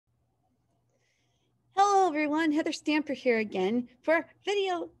everyone, Heather Stamper here again for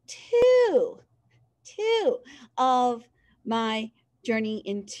video two of my journey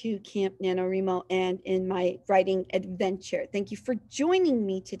into Camp NaNoWriMo and in my writing adventure. Thank you for joining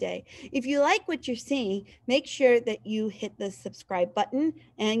me today. If you like what you're seeing, make sure that you hit the subscribe button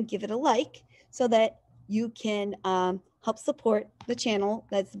and give it a like so that you can help support the channel.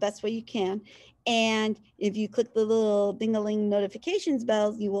 That's the best way you can. And if you click the little ding-a-ling notifications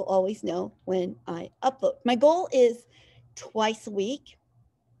bells, you will always know when I upload. My goal is twice a week,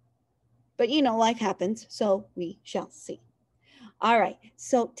 but life happens, so we shall see. All right,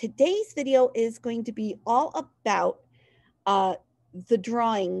 so today's video is going to be all about the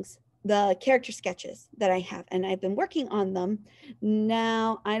drawings, the character sketches that I have, and I've been working on them.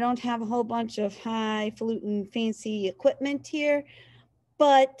 Now, I don't have a whole bunch of highfalutin fancy equipment here,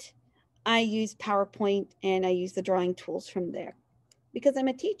 but I use PowerPoint and I use the drawing tools from there because I'm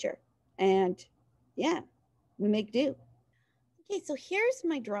a teacher and yeah, we make do. Okay, so here's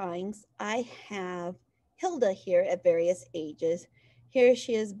my drawings. I have Hilda here at various ages. Here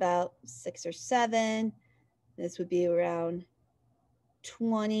she is about 6 or 7. This would be around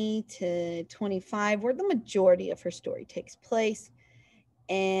 20 to 25, where the majority of her story takes place.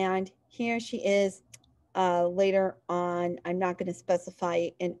 And here she is later on. I'm not going to specify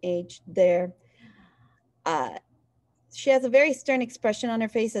an age there. She has a very stern expression on her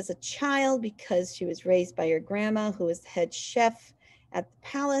face as a child because she was raised by her grandma, who was the head chef at the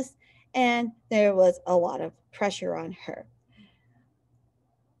palace, and there was a lot of pressure on her.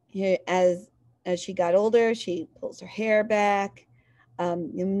 Here, as she got older, she pulls her hair back.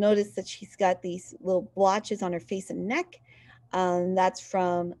 You'll notice that she's got these little blotches on her face and neck. That's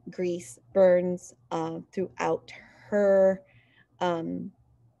from grease burns throughout her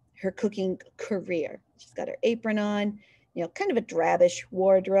cooking career. She's got her apron on, kind of a drabbish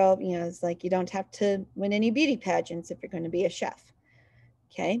wardrobe. It's like you don't have to win any beauty pageants if you're going to be a chef.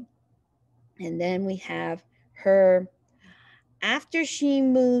 Okay. And then we have her after she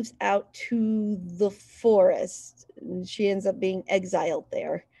moves out to the forest. She ends up being exiled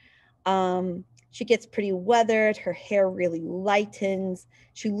there. She gets pretty weathered. Her hair really lightens.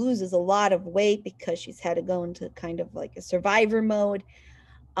 She loses a lot of weight because she's had to go into kind of like a survivor mode.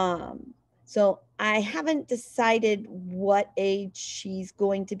 So I haven't decided what age she's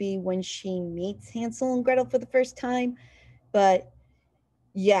going to be when she meets Hansel and Gretel for the first time, but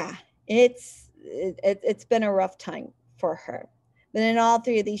yeah, it's been a rough time for her. But in all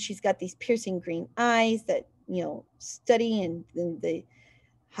three of these, she's got these piercing green eyes that study and they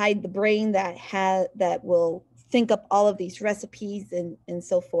hide the brain that will think up all of these recipes and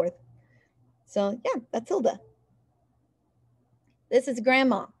so forth. So yeah, that's Hilda. This is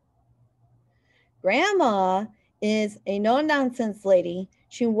Grandma. Grandma is a no-nonsense lady.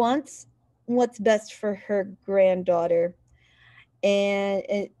 She wants what's best for her granddaughter. And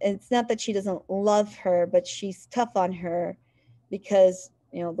it's not that she doesn't love her, but she's tough on her because,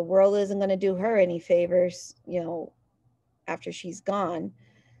 the world isn't going to do her any favors, after she's gone.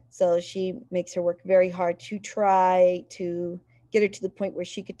 So she makes her work very hard to try to get her to the point where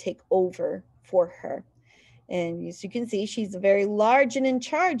she could take over for her. And as you can see, she's a very large and in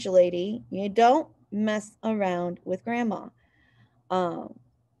charge lady. You don't mess around with Grandma. And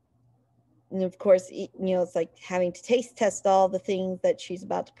of course, it's like having to taste test all the things that she's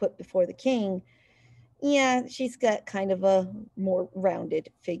about to put before the king. Yeah, she's got kind of a more rounded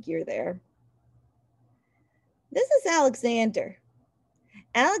figure there. This is Alexander.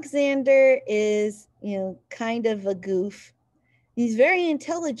 Alexander is, kind of a goof. He's very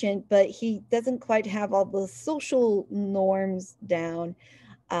intelligent, but he doesn't quite have all the social norms down.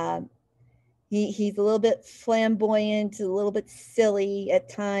 He's a little bit flamboyant, a little bit silly at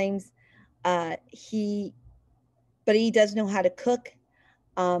times. But he does know how to cook.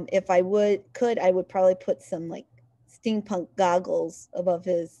 If I would probably put some like steampunk goggles above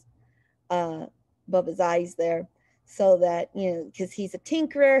his eyes there, so that because he's a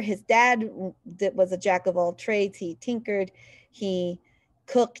tinkerer. His dad was a jack of all trades. He tinkered, he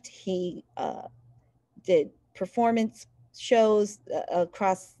cooked, he did performance shows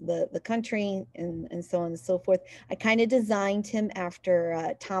across the country and so on and so forth. I kind of designed him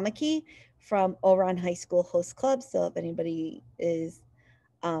after Tamaki from Ouran High School Host Club. So if anybody is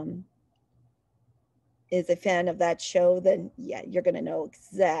a fan of that show, then yeah, you're going to know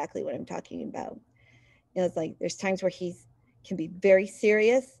exactly what I'm talking about. It's like there's times where he can be very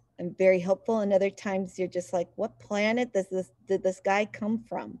serious and very helpful, and other times you're just like, what planet did this guy come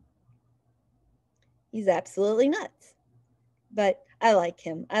from? He's absolutely nuts. But I like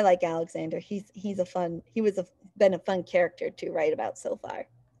him. I like Alexander. He's been a fun character to write about so far.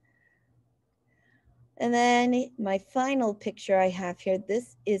 And then my final picture I have here,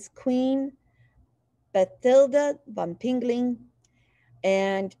 this is Queen Bathilda von Pingling,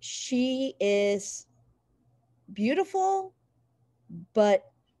 and she is beautiful,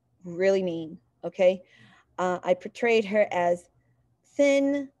 but really mean, okay? I portrayed her as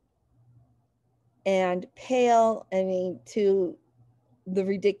thin and pale, I mean, to the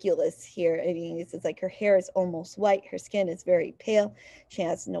ridiculous here. I mean, it's like her hair is almost white, her skin is very pale, she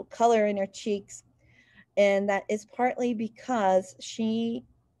has no color in her cheeks, and that is partly because she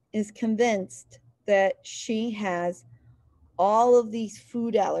is convinced that she has all of these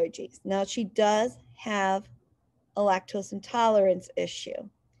food allergies. Now, she does have a lactose intolerance issue.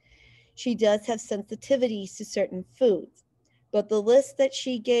 She does have sensitivities to certain foods, but the list that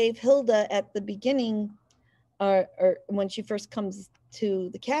she gave Hilda at the beginning, or when she first comes to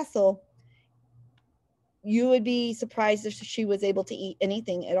the castle, you would be surprised if she was able to eat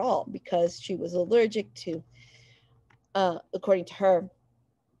anything at all, because she was allergic to, according to her,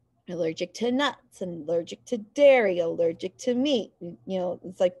 allergic to nuts and allergic to dairy, allergic to meat. You know,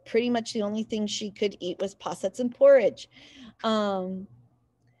 it's like pretty much the only thing she could eat was possets and porridge. And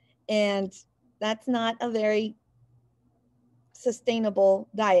that's not a very sustainable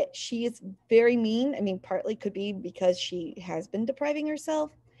diet. She is very mean. I mean, partly could be because she has been depriving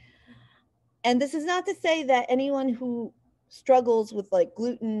herself. And this is not to say that anyone who struggles with like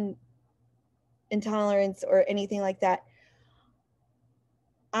gluten intolerance or anything like that,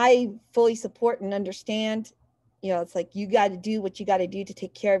 I fully support and understand. You know, it's like you got to do what you got to do to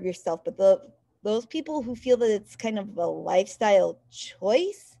take care of yourself. But those people who feel that it's kind of a lifestyle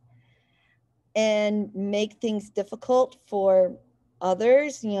choice and make things difficult for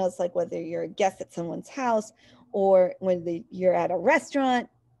others, you know, it's like whether you're a guest at someone's house or when you're at a restaurant,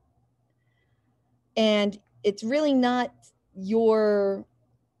 and it's really not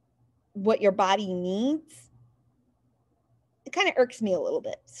what your body needs, it kind of irks me a little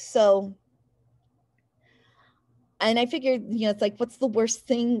bit. So, and I figured, you know, it's like, what's the worst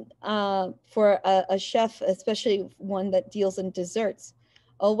thing for a chef, especially one that deals in desserts?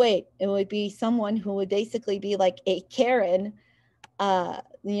 Oh, wait, it would be someone who would basically be like a Karen,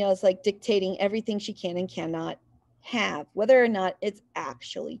 you know, it's like dictating everything she can and cannot have, whether or not it's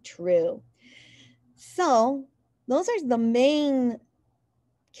actually true. So those are the main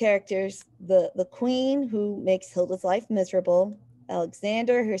characters: the queen, who makes Hilda's life miserable;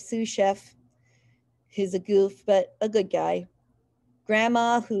 Alexander, her sous chef, who's a goof but a good guy;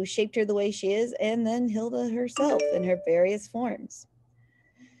 grandma, who shaped her the way she is; and then Hilda herself in her various forms.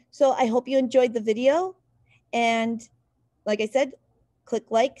 So I hope you enjoyed the video, and like I said, click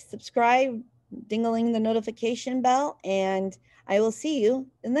like, subscribe, ding-a-ling the notification bell, and I will see you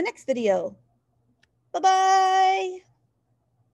in the next video. Bye-bye.